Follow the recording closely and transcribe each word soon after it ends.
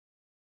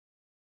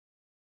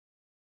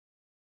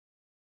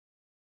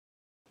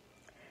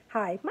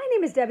Hi, my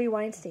name is Debbie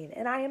Weinstein,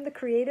 and I am the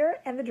creator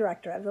and the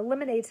director of the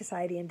Lemonade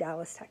Society in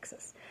Dallas,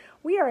 Texas.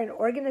 We are an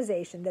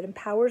organization that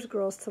empowers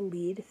girls to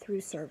lead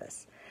through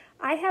service.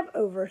 I have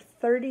over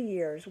 30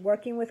 years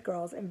working with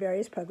girls in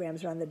various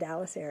programs around the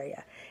Dallas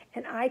area,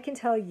 and I can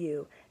tell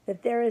you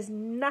that there is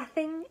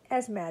nothing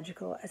as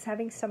magical as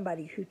having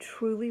somebody who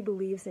truly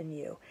believes in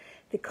you.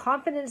 The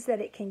confidence that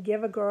it can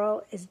give a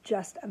girl is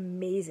just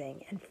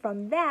amazing, and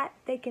from that,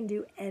 they can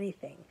do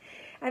anything.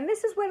 And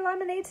this is what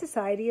Lemonade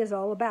Society is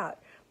all about.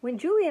 When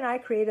Julie and I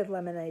created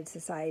Lemonade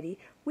Society,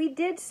 we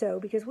did so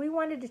because we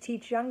wanted to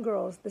teach young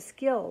girls the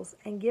skills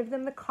and give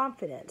them the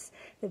confidence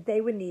that they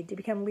would need to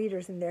become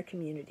leaders in their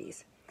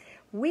communities.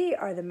 We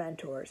are the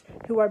mentors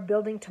who are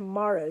building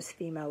tomorrow's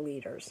female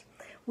leaders.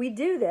 We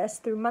do this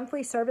through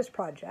monthly service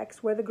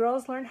projects where the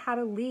girls learn how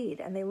to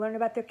lead and they learn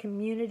about their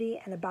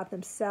community and about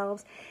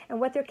themselves and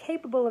what they're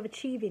capable of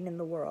achieving in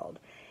the world.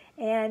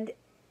 And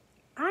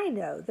I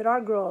know that our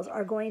girls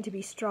are going to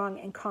be strong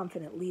and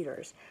confident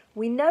leaders.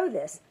 We know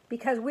this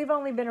because we've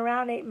only been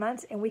around 8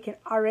 months and we can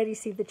already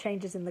see the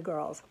changes in the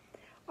girls.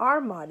 Our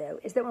motto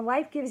is that when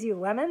life gives you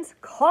lemons,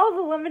 call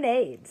the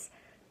lemonades.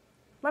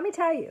 Let me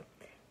tell you,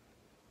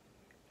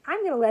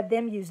 I'm going to let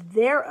them use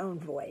their own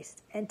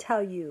voice and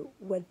tell you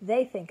what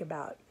they think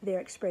about their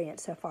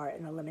experience so far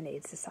in the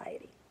Lemonade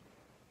Society.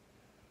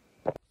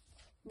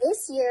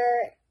 This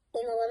year,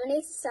 in the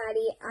Lemonade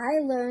Society, I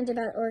learned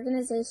about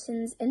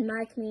organizations in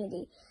my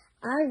community.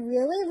 I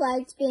really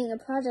liked being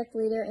a project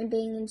leader and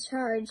being in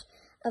charge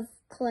of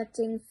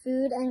collecting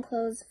food and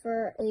clothes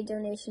for a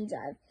donation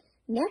drive.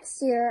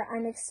 Next year,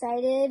 I'm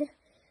excited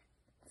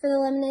for the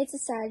Lemonade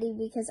Society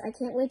because I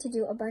can't wait to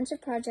do a bunch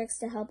of projects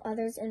to help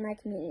others in my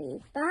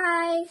community.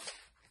 Bye!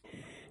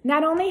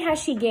 Not only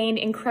has she gained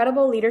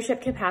incredible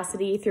leadership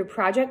capacity through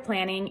project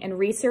planning and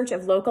research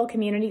of local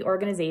community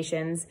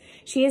organizations,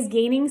 she is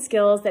gaining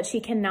skills that she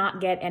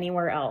cannot get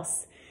anywhere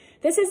else.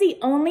 This is the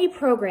only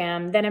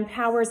program that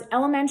empowers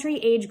elementary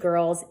age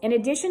girls in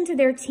addition to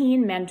their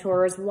teen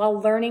mentors while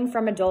learning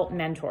from adult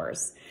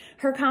mentors.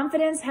 Her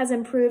confidence has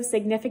improved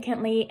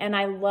significantly and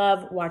I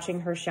love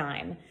watching her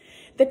shine.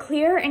 The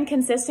clear and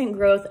consistent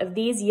growth of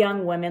these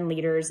young women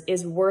leaders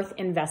is worth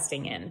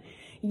investing in.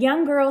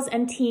 Young girls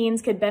and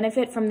teens could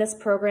benefit from this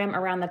program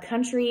around the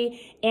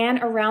country and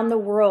around the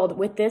world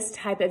with this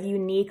type of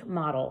unique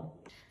model.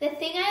 The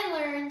thing I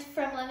learned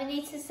from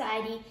Lemonade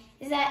Society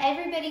is that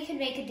everybody can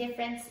make a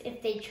difference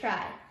if they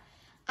try.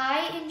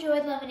 I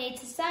enjoyed Lemonade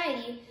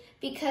Society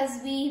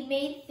because we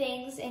made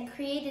things and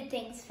created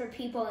things for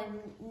people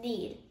in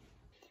need.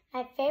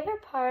 My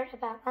favorite part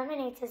about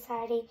Lemonade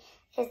Society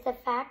is the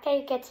fact that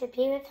you get to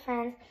be with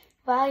friends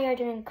while you're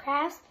doing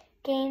crafts,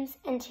 games,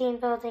 and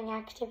team building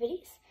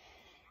activities.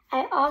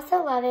 I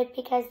also love it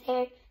because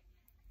they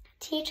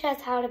teach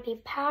us how to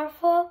be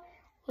powerful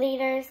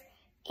leaders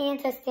and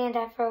to stand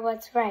up for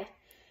what's right.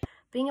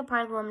 Being a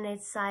part of the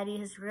Lemonade Society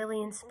has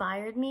really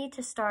inspired me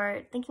to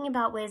start thinking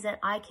about ways that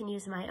I can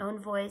use my own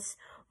voice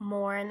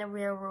more in the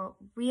real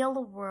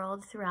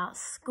world throughout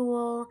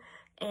school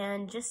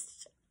and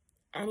just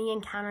any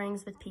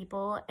encounterings with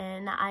people.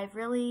 And I've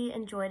really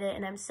enjoyed it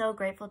and I'm so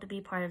grateful to be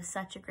part of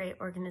such a great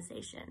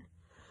organization.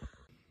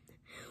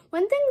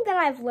 One thing that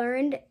I've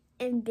learned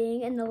in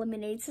being in the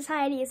Lemonade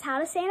Society is how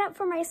to stand up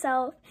for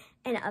myself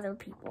and other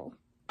people.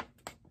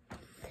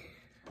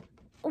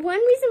 One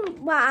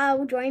reason why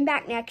I'll join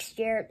back next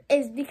year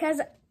is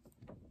because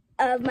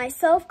of my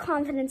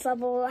self-confidence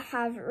level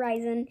have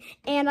risen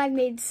and I've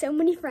made so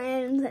many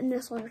friends in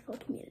this wonderful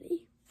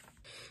community.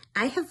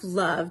 I have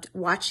loved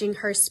watching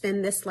her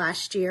spend this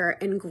last year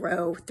and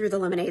grow through the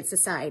Lemonade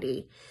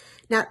Society.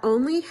 Not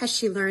only has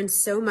she learned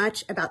so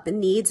much about the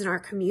needs in our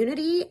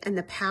community and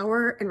the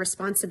power and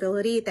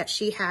responsibility that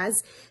she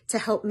has to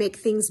help make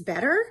things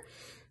better,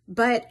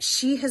 but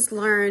she has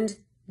learned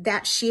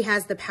that she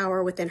has the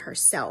power within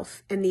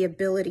herself and the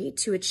ability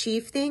to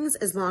achieve things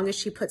as long as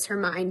she puts her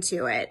mind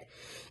to it.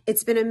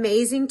 It's been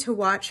amazing to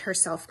watch her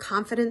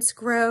self-confidence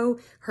grow,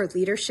 her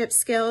leadership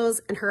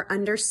skills, and her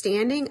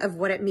understanding of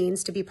what it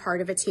means to be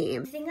part of a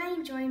team. The thing I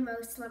enjoy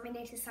most in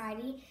Lemonade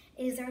Society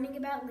is learning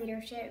about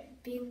leadership,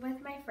 being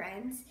with my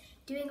friends,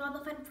 doing all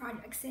the fun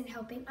projects, and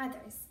helping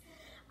others.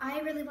 I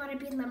really want to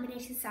be in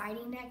Lemonade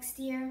Society next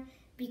year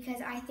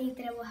because I think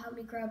that it will help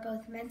me grow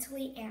both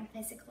mentally and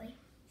physically.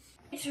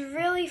 It's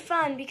really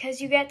fun because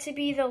you get to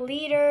be the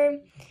leader,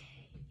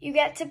 you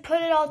get to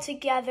put it all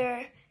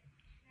together.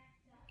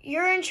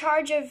 You're in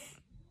charge of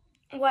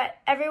what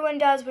everyone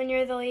does when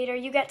you're the leader.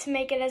 You get to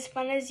make it as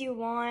fun as you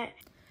want.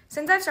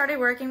 Since I've started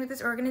working with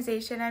this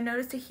organization, I've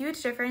noticed a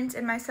huge difference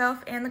in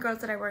myself and the girls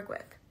that I work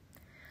with.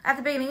 At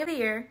the beginning of the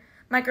year,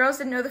 my girls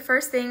didn't know the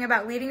first thing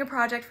about leading a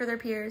project for their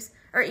peers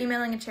or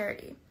emailing a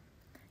charity.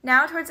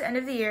 Now, towards the end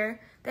of the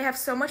year, they have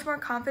so much more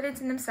confidence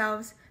in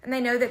themselves and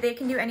they know that they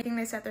can do anything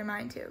they set their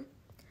mind to.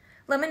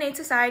 Lemonade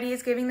Society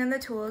is giving them the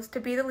tools to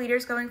be the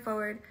leaders going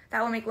forward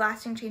that will make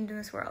lasting change in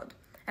this world,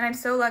 and I'm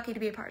so lucky to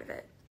be a part of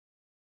it.